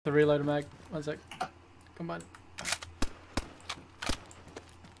The reload mag. 1 sec. Combine.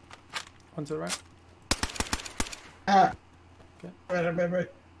 One to the right. Ah. Okay. Right.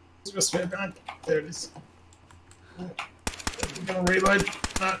 It's just straight behind. There it is. I'm gonna reload.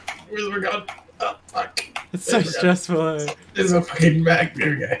 Where's my gun? Oh, fuck. It's so stressful. There's a fucking mag. There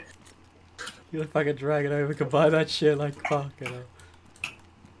we go. You gotta fucking drag it over, combine that shit like fuck, you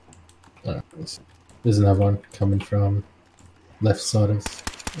know. There's another one coming from left side of.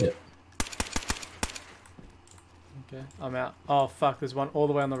 Yep. Okay, I'm out. Oh fuck, there's one all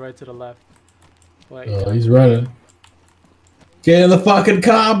the way on the road to the left. Wait, Oh, he's running. Get in the fucking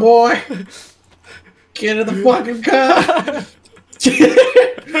car, boy! Get in the fucking car!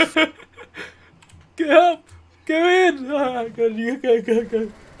 Get up! Go in! Alright, go.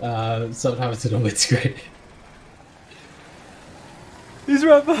 Something happened to the windscreen. He's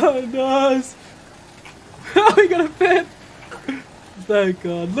right behind us! Oh, we got a fit! Thank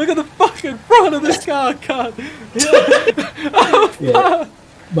God. Look at the fucking front of this car, God! Oh, fuck! Yeah.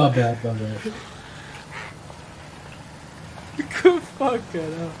 My bad. Good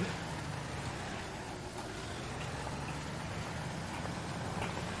fucking hell.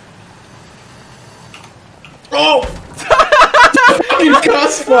 Oh! Fucking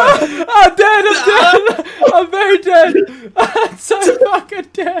cuss one! I'm dead! I'm very dead! I'm so fucking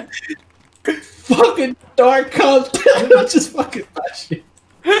dead! Fucking dark cunt! I just fucking flashing.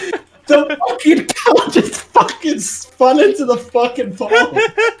 The fucking car just fucking spun into the fucking fall. What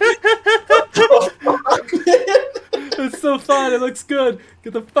the fuck, man? It's still fine, it looks good.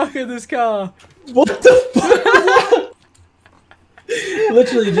 Get the fuck in this car. What the fuck?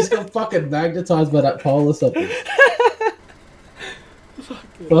 Literally just got fucking magnetized by that pole or something.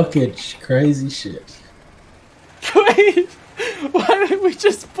 Fucking crazy shit. Wait! Why didn't we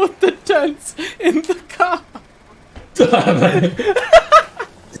just put the tents in the car?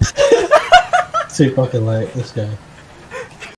 Too fucking late, let's go.